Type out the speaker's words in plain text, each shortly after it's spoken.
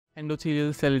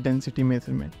Endothelial cell density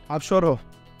measurement. आप sure हो?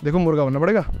 देखो मुर्गा बनना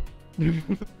पड़ेगा।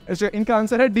 इनका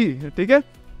आंसर है डी, ठीक है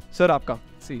सर। आपका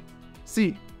सी।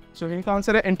 सो इनका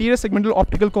आंसर है anterior segmental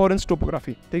optical coherence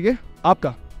topography, ठीक है।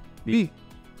 आपका बी।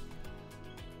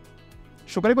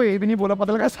 शुक्र है कोई ये भी नहीं बोला,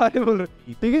 पता लगा सारे बोल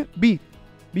रहे, ठीक है।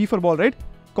 B for ball, right.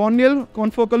 Corneal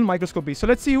confocal microscopy. So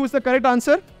let's see who is the correct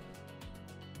answer.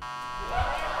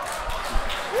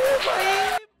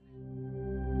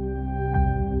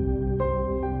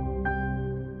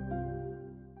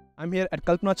 I'm here at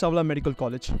Kalpana Chawla Medical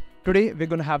College. Today we're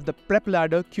going to have the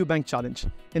PrepLadder QBank challenge.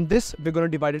 In this, we're going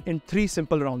to divide it in 3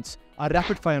 simple rounds: a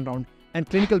rapid fire round, and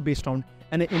clinical based round,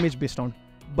 and an image based round.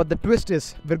 But the twist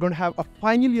is we're going to have a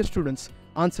final year students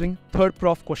answering third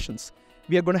prof questions.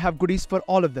 We are going to have goodies for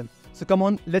all of them. So come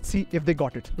on, let's see if they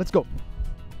got it. Let's go.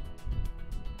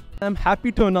 I'm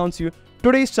happy to announce you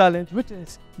today's challenge, which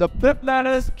is the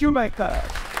PrepLadder QBank.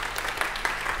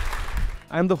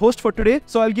 I'm the host for today,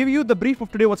 so I'll give you the brief of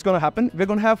today what's going to happen. We're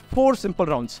going to have 4 simple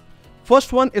rounds.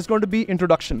 First one is going to be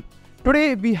introduction. Today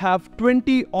we have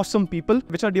 20 awesome people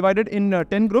which are divided in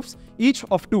 10 groups, each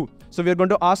of 2. So we're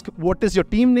going to ask what is your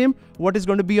team name, what is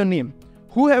going to be your name.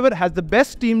 Whoever has the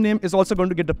best team name is also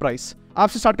going to get the prize.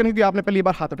 आपसे start करेंगे कि आपने पहली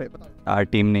बार हाथ उठाया, बताओ।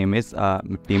 Our team name is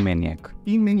Team Maniac.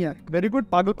 Team Maniac, very good।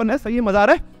 पागलपन है, सही है, मजा आ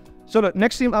रहा है। चलो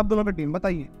नेक्स्ट टीम, आप दोनों का टीम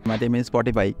बताइए। My team is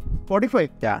Spotify. Spotify,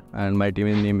 Yeah. And my team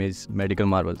name is Medical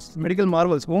Marvels. Medical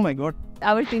Marvels, oh my god।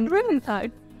 Our team is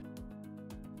inside.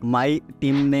 My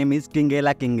team name is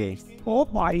Kingela Kinge. ओ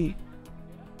भाई,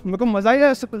 मेरे को मजा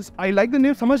आया। I like the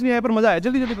name, समझ नहीं आया पर मजा आया।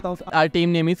 जल्दी जल्दी बताओ। Our team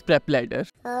name is PrepLadder.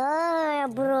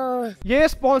 ये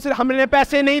स्पॉन्सर हमने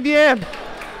पैसे नहीं दिए।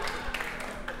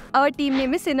 Our team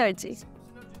name is Synergy.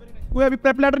 कोई अभी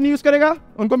PrepLadder नहीं यूज करेगा,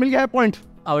 उनको मिल गया है point.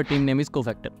 Our team name is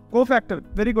Co-Factor. Co-Factor,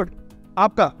 very good.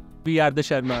 आपका? We are the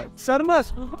Sharmas.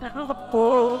 Sharma's.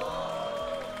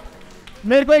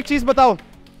 मेरे को एक चीज बताओ,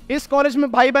 इस कॉलेज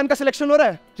में भाई बहन का सिलेक्शन हो रहा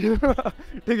है?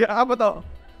 ठीक है, आप बताओ।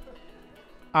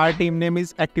 Our team name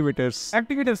is Activators.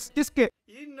 Activities किसके?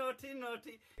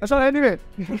 अच्छा, anyway.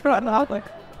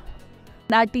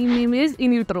 That team name is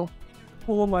In Utero.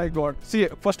 Oh my God. See,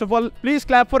 first of all, please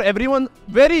clap for everyone.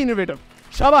 Very innovative.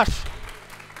 शाबाश।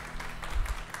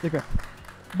 ठीक है।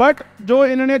 बट जो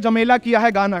इन्होंने जमेला किया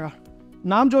है गाना का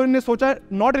नाम, जो इन्होंने सोचा है,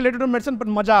 नॉट रिलेटेड टू मेडिसिन, पर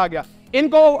मजा आ गया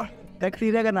इनको।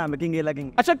 बैक्टीरिया का नाम है किंगेला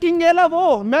किंग। अच्छा, किंगेला,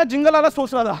 वो मैं जिंगल वाला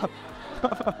सोच रहा था।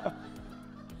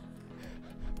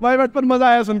 भाई बट पर मजा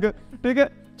आया सुनकर, ठीक है।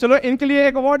 चलो इनके लिए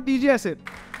एक अवार्ड दीजिए, ऐसे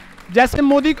जैसे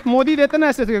मोदी देते ना,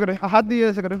 ऐसे करें, हाथ दिए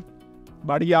ऐसे करें,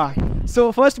 बढ़िया।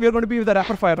 So first we are going to be with the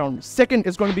rapid fire round. Second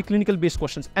is going to be clinical based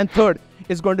questions, and third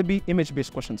is going to be image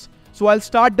based questions. So I'll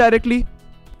start directly.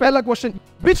 पहला question,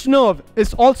 which nerve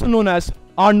is also known as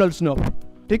Arnold's nerve?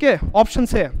 ठीक है,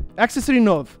 options है accessory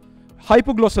nerve,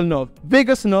 hypoglossal nerve,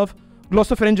 vagus nerve,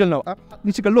 glossopharyngeal nerve. आप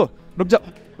नीचे कर लो, रुक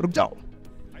जाओ।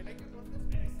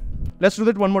 Let's do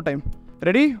that one more time.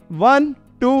 Ready? 1,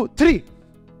 2, 3.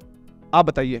 आप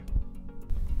बताइए।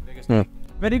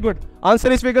 Very good.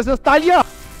 Answer is vagus nerve. तालियां।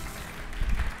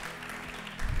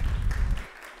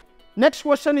 Next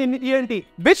question in ENT.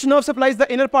 Which nerve supplies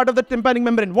the inner part of the tympanic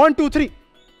membrane? 1, 2, 3.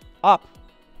 Up.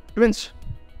 Twins.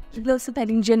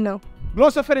 Glossopharyngeal nerve.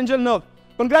 Glossopharyngeal nerve.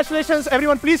 Congratulations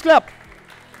everyone. Please clap.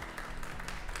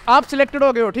 आप selected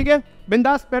हो गए हो, ठीक है।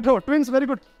 बिंदास बैठो। Twins, very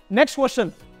good. Next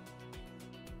question.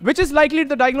 Which is likely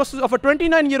the diagnosis of a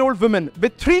 29-year-old woman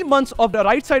with 3 months of the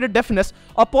right-sided deafness,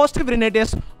 a positive Rene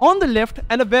test on the left,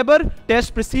 and a Weber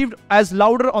test perceived as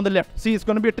louder on the left? See, it's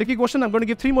going to be a tricky question. I'm going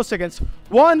to give 3 more seconds.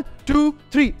 1, 2,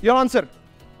 3. Your answer.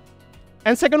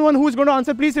 And second one, who is going to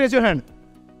answer? Please raise your hand.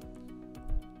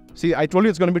 See, I told you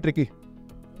it's going to be tricky.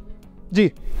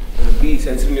 Ji. B,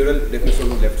 sensory neural deafness on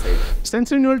the left side.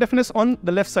 Sensory neural deafness on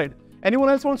the left side. Anyone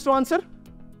else wants to answer?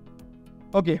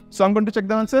 Okay, so I'm going to check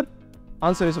the answer.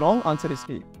 Answer is wrong. Answer is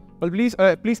A. Well,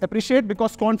 please appreciate,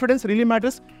 because confidence really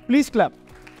matters. Please clap.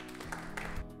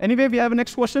 Anyway, we have a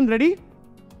next question. Ready?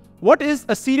 What is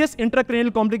a serious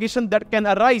intracranial complication that can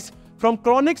arise from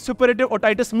chronic suppurative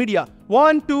otitis media?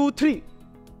 1, 2, 3.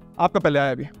 आपका पहले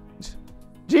आया अभी।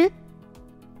 जी?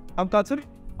 आपका answer?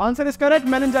 Answer is correct.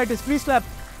 Meningitis. Please clap.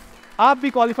 आप भी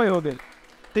qualify हो गए।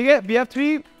 ठीक है? We have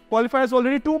 3 qualifiers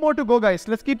already. 2 more to go, guys.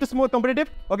 Let's keep this more competitive.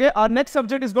 Okay. Our next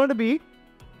subject is going to be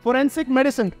forensic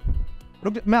medicine.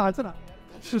 रुक मैं answer आ,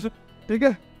 ठीक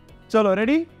है। चलो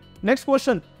ready. Next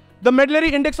question, the medullary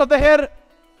index of the here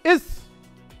is,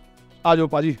 आ जाओ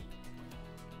पाजी,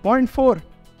 0.4।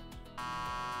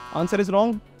 Answer is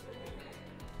wrong.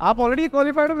 आप already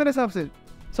qualified हो मेरे हिसाब से,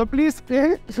 सो प्लीज।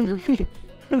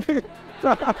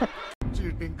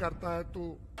 चीटिंग करता है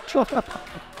तू।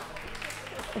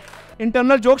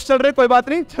 इंटरनल जोक्स चल रहे, कोई बात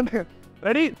नहीं, चल रहे.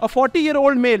 Ready? A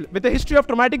 40-year-old male with a history of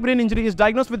traumatic brain injury is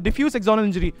diagnosed with diffuse axonal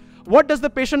injury. What does the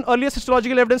patient earliest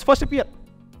histological evidence first appear?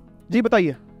 जी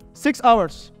बताइए. 6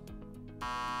 hours.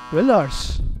 12 hours.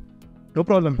 No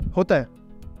problem. होता है.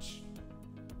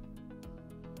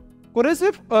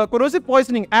 Corrosive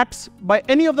poisoning acts by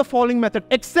any of the following method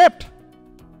except.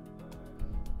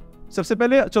 सबसे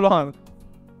पहले चलो हाँ.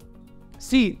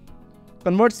 C.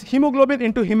 Converts hemoglobin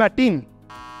into hematine.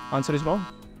 Answer is wrong.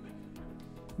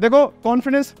 देखो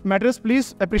confidence matters,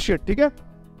 please appreciate. ठीक है.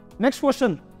 Next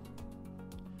question.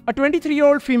 A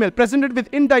 23-year-old female presented with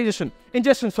ingestion,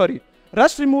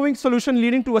 rust removing solution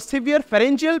leading to a severe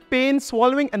pharyngeal pain,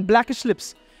 swallowing and blackish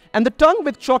lips and the tongue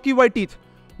with chalky white teeth.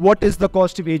 What is the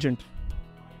causative agent?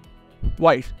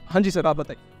 White. हाँ जी sir, आप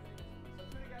बताइए.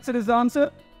 Acid is the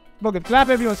answer. Okay, clap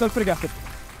everyone. Sulfuric acid.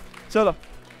 चलो.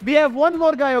 We have one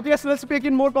more guy. Okay, so let's make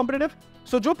it more competitive.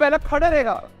 So जो पहला खड़ा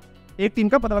रहेगा, एक team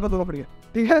का पता लगा दोनों पड़ेगा.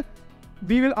 ठीक है.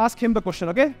 We will ask him the question.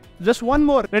 Okay. Just one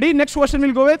more. Ready? Next question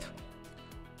we'll go with.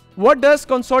 What does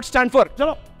consort stand for?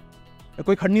 चलो.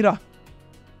 कोई खड़ नहीं रहा.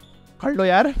 खड़ लो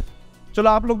यार. चलो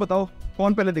आप लोग बताओ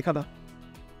कौन पहले दिखा था.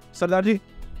 सरदार जी,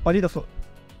 और जी दसो.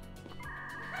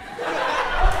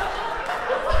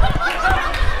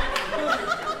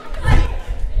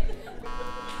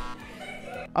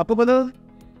 आपको पता?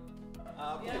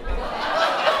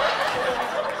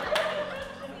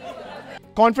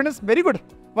 कॉन्फिडेंस वेरी गुड,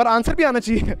 पर आंसर भी आना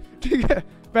चाहिए. ठीक है.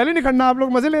 पहले नहीं खड़ना, आप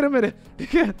लोग मजे ले रहे हो मेरे.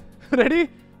 ठीक है. रेडी?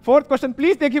 Fourth question.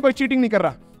 प्लीज देखिए कोई चीटिंग नहीं कर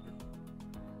रहा.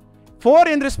 4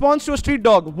 in response to a street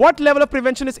dog. What level of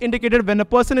prevention is indicated when a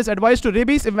person is advised to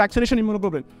rabies if vaccination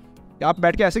immunoglobulin? आप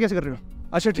बैठ के ऐसे कैसे कर रहे हो?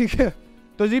 अच्छा ठीक है.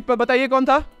 तो जी बताइए कौन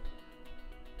था?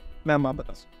 मैम आप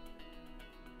बता.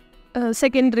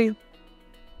 सेकेंडरी.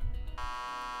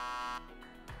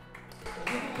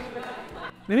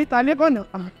 नहीं तालियां कौन?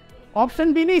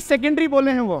 ऑप्शन बी नहीं, सेकेंडरी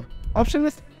बोले हैं वो. ऑप्शन में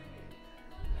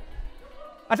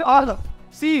अच्छा आ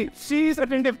सी इज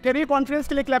अटेंटिव. करिए कॉन्फ्रेंस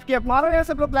के लिए क्लैप किया. मारो यार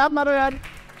सब लोग, क्लैप मारो यार.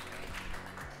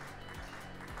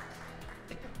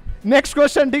 Next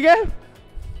question. ठीक है.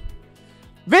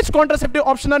 Which contraceptive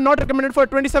option are not recommended for a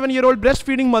 27-year-old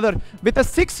breastfeeding mother with a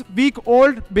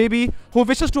 6-week-old baby who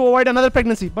wishes to avoid another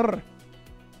pregnancy? Brr.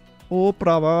 Oh,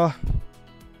 brava.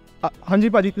 हाँ जी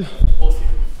पाजी.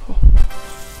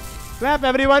 Clap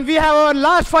everyone. We have our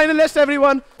last finalist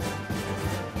everyone.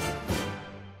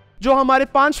 जो हमारे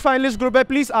 5 finalist group है,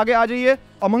 please आगे आ जाइए.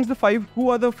 Amongst the 5 who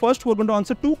are the first who are going to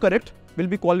answer 2 correct will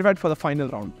be qualified for the final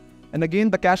round. And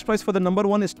again, the cash prize for the number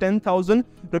 1 is 10,000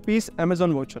 rupees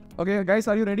Amazon voucher. Okay, guys,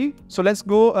 are you ready? So let's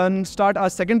go and start our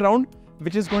second round,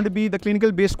 which is going to be the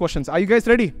clinical based questions. Are you guys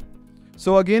ready?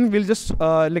 So again, we'll just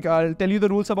I'll tell you the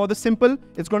rules about the simple.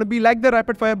 It's going to be like the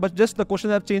rapid fire, but just the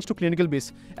questions have changed to clinical base.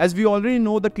 As we already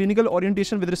know, the clinical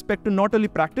orientation with respect to not only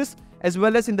practice, as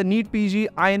well as in the NEET PG,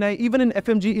 INI, even in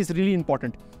FMG is really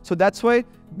important. So that's why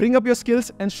bring up your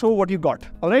skills and show what you got.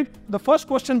 All right. The first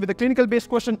question with the clinical based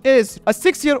question is: a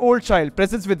 6-year-old child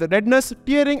presents with redness,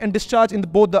 tearing, and discharge in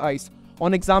both the eyes.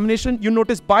 On examination, you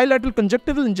notice bilateral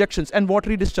conjunctival injections and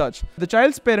watery discharge. The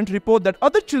child's parents report that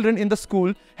other children in the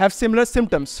school have similar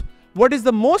symptoms. What is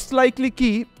the most likely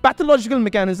key pathological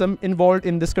mechanism involved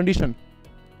in this condition?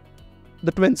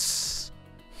 The twins.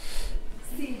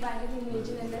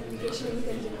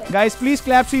 Guys, please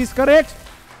clap. She is correct.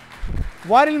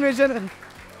 Viral invasion.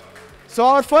 So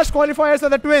our first qualifiers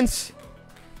are the twins.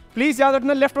 Please याद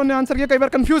रखना, left one ने answer किया, कई बार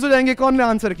confuse हो जाएंगे कौन ने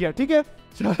answer किया. ठीक है.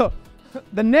 चलो.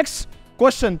 The next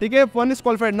question. ठीक है. One is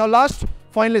qualified. Now last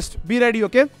finalist. Be ready.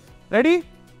 Okay. Ready?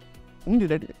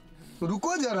 Ready.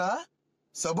 रुको जरा,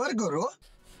 सबर करो.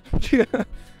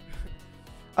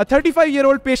 A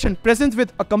 35-year-old patient presents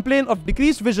with a complaint of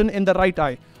decreased vision in the right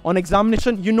eye. On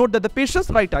examination, you note that the patient's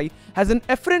right eye has an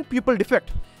efferent pupil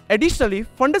defect. Additionally,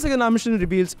 fundus examination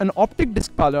reveals an optic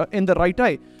disc pallor in the right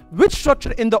eye. Which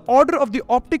structure in the order of the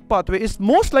optic pathway is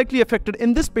most likely affected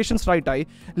in this patient's right eye,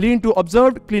 leading to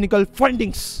observed clinical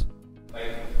findings?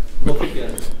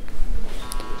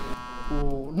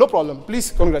 Oh, no problem.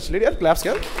 Please congratulate. Yeah, claps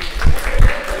here.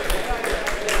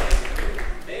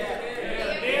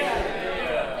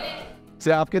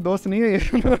 से आपके दोस्त नहीं है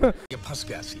ये फंस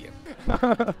गया सी है.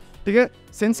 ठीक है.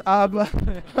 सिंस आप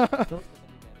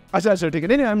अच्छा ठीक है.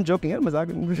 नहीं आई एम जोकिंग यार, मजाक.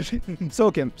 So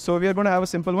okay, so we are going to have a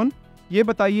simple one. ये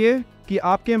बताइए कि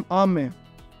आपके आर्म में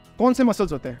कौन से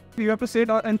मसल्स होते हैं? यू हैव टू से इट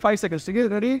इन 5 सेकंड्स. ठीक है.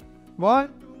 Ready? 1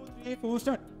 2 3 4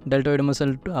 start. Deltoid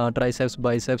muscle, triceps,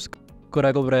 biceps,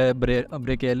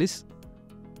 coracobrachialis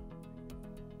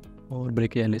और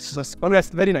brachialis. Congrats,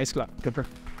 very nice clap.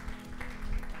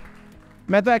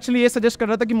 मैं तो एक्चुअली ये सजेस्ट कर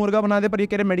रहा था कि मुर्गा बना दे, पर ये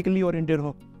कह रहे मेडिकली ओरिएंटेड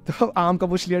हो, तो आम का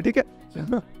पूछ लिया. ठीक है.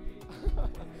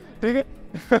 ठीक है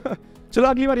चलो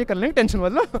अगली बार ये कर लेंगे, टेंशन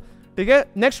मत लो, ठीक है.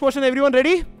 Next question, everyone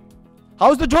ready?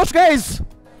 How is the जोश गाइस?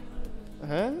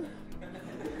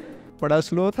 बड़ा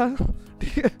स्लो था,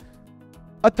 ठीक है.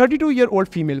 A 32-year-old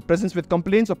female presents with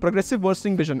complaints of progressive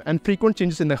worsening vision and frequent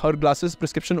changes in her glasses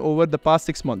prescription over the past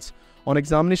 6 months. On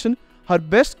examination, her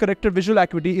best corrected visual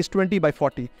acuity is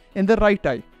 20/40 in the right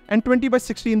eye and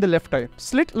 20/60 in the left eye.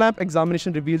 Slit lamp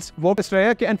examination reveals work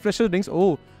and pressure rings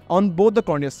on both the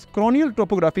corneas. Corneal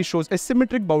topography shows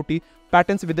asymmetric bouty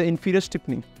patterns with the inferior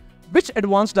stiffening. Which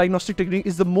advanced diagnostic technique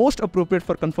is the most appropriate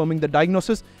for confirming the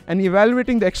diagnosis and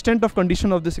evaluating the extent of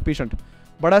condition of this patient?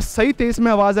 बड़ा सही तेज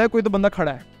में आवाज है, कोई तो बंदा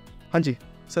खड़ा है. हाँ जी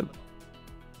sir.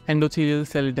 Endothelial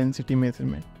cell density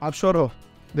measurement. आप श्योर हो?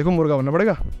 देखो मुर्गा बनना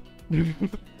पड़ेगा.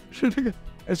 ठीक है,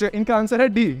 ऐसे इनका आंसर है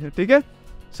डी. ठीक है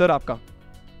सर, आपका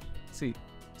सी.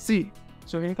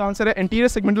 सो इनका आंसर है anterior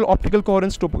segmental optical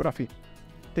coherence topography.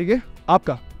 ठीक है,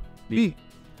 आपका बी.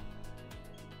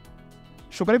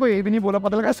 शुक्र है कोई ए भी नहीं बोला,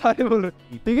 पता लगा सारे बोल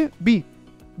रहे. ठीक है,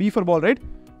 B for ball, right?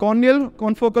 Corneal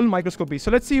confocal microscopy.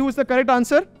 So let's see who is the correct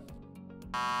answer.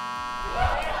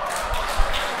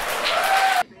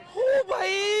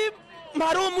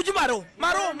 मारो मुझे, मारो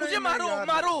मुझे, मारो.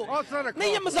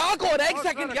 नहीं, ये मजाक हो रहा है. एक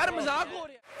सेकंड यार, मजाक हो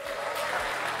रहा है.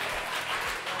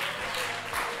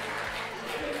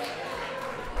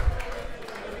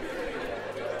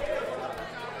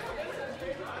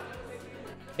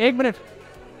 एक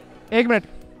मिनट,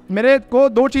 मेरे को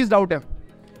दो चीज डाउट है.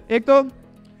 एक तो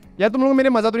या तुम लोग मेरे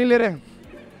मजा तो नहीं ले रहे,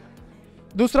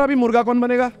 दूसरा भी मुर्गा कौन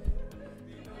बनेगा?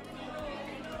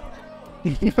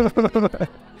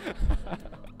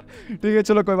 ठीक है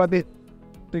चलो कोई बात नहीं.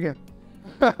 ठीक है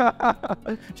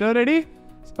चलो ready.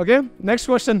 Okay, next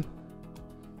question.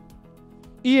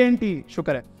 ENT,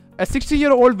 शुक्र है. A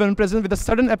 60-year-old woman presents with a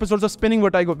sudden episodes of spinning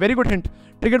vertigo. Very good hint.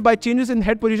 Triggered by changes in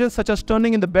head positions such as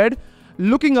turning in the bed,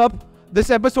 looking up.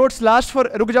 This episodes last for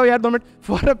रुक जाओ यार 2 minute,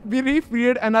 for a brief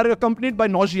period and are accompanied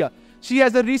by nausea. She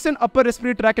has a recent upper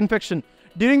respiratory tract infection.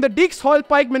 During the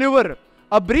Dix-Hall-Pike maneuver,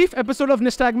 a brief episode of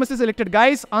nystagmus is elected.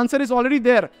 Guys, answer is already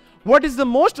there. What is the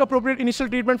most appropriate initial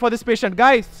treatment for this patient?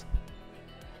 Guys,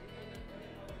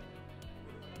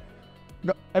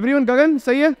 everyone, Gagan,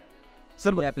 सही है?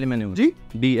 Sir एप्ले manoeuvre जी,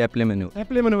 D एप्ले manoeuvre.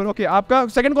 एप्ले manoeuvre. Okay, आपका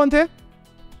second कौन थे?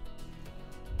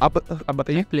 आप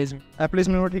बताइए. एप्ले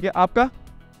manoeuvre. ठीक है, आपका?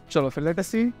 चलो फिर लेट अस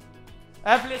सी.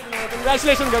 एप्ले मैन्यूवर.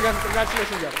 कांग्रेचुलेशन गगन,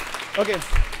 कांग्रेचुलेशन यार. Okay,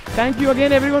 thank you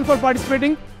again everyone for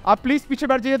participating. आप प्लीज पीछे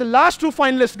बैठ जाइए. The last 2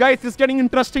 finalist guys, is getting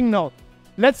interesting now.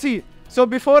 Let's see. So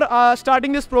before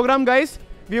starting this program, guys,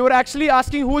 we were actually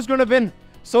asking who's going to win.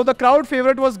 So the crowd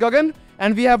favorite was Gagan,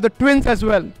 and we have the twins as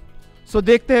well. So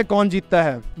देखते हैं कौन जीतता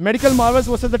है. Medical Marvels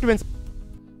versus the twins.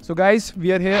 So guys,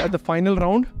 we are here at the final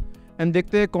round, and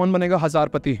देखते हैं कौन बनेगा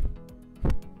हजारपति.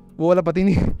 वो वाला पति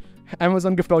नहीं,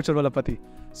 Amazon gift voucher वाला पति.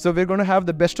 So we're going to have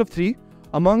the best of 3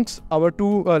 amongst our 2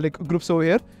 groups over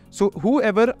here. So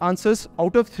whoever answers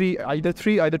out of 3, either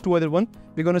 2, either 1,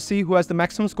 we're going to see who has the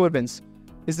maximum score wins.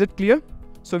 Is it clear?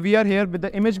 So we are here with the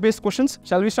image-based questions.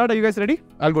 Shall we start? Are you guys ready?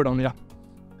 I'll go down, yeah.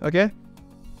 Okay.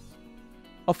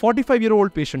 A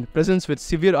 45-year-old patient presents with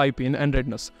severe eye pain and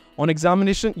redness. On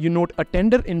examination, you note a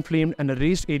tender, inflamed and a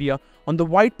raised area on the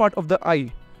white part of the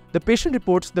eye. The patient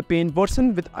reports the pain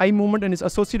worsened with eye movement and is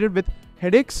associated with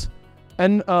headaches.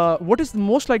 And what is the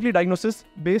most likely diagnosis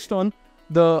based on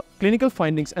the clinical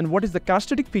findings, and what is the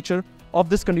characteristic feature of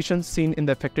this condition seen in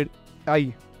the affected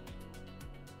eye?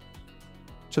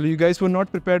 So you guys were not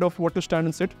prepared of what to stand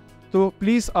and sit. So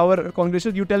please, our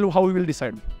congregation, you tell how we will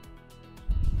decide.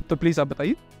 So please आप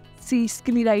बताइए. C.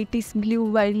 Scleritis, blue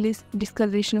wireless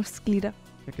discoloration of sclera.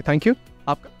 Okay, thank you.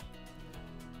 आपका?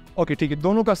 Okay, ठीक है.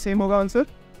 दोनों का same होगा answer.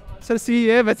 Sir, C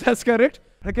है, that's correct.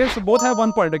 Okay, so both have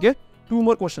 1 point. Okay, 2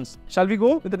 more questions. Shall we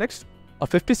go with the next? A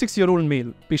 56-year-old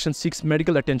male patient seeks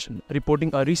medical attention,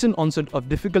 reporting a recent onset of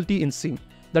difficulty in seeing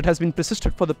that has been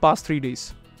persisted for the past 3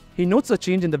 days. He notes a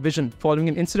change in the vision following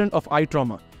an incident of eye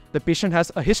trauma. The patient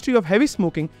has a history of heavy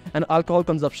smoking and alcohol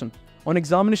consumption. On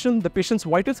examination, the patient's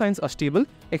vital signs are stable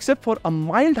except for a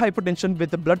mild hypertension with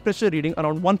the blood pressure reading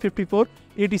around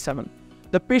 154/87.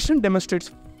 The patient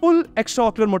demonstrates full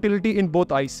extraocular motility in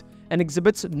both eyes and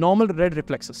exhibits normal red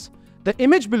reflexes. The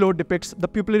image below depicts the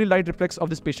pupillary light reflex of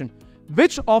this patient.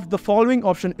 Which of the following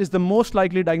option is the most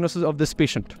likely diagnosis of this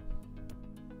patient?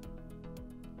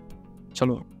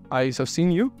 Chalo, eyes have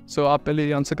seen you, so आप पहले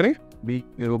ये answer करें. B.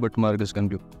 Robert Marcus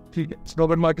Conview. ठीक है.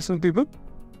 Robert Marcus people.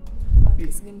 Okay,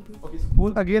 so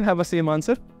we'll again have a same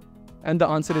answer, and the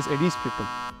answer is Eddie's people.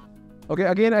 Okay,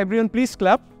 again everyone please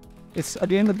clap. It's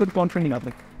again a good confident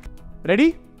nothing.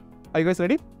 Ready? Are you guys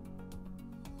ready?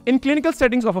 In clinical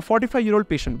settings of a 45-year-old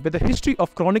patient with a history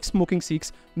of chronic smoking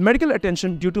seeks medical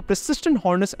attention due to persistent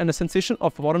hardness and a sensation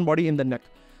of foreign body in the neck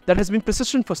that has been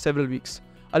persistent for several weeks.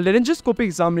 A laryngoscopic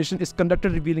examination is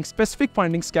conducted revealing specific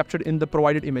findings captured in the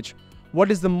provided image.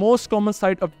 What is the most common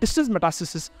site of distal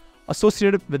metastasis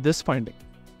associated with this finding?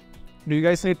 Do you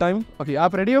guys need time? Okay,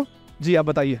 आप ready हो? जी आप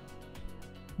बताइए.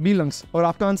 B lungs. और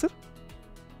आपका answer?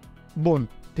 Bone.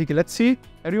 ठीक है, let's see.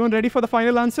 Everyone ready for the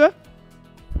final answer?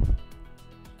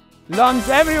 Lungs,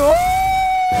 everyone!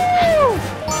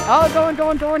 Oh,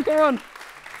 come on.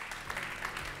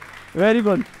 Very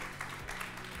good.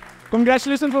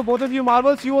 Congratulations for both of you,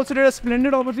 marvels. You also did a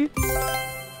splendid, obviously.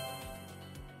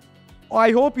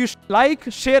 I hope you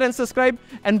like, share and subscribe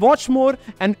and watch more,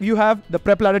 and you have the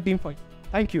PrepLadder team for you.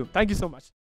 Thank you so much.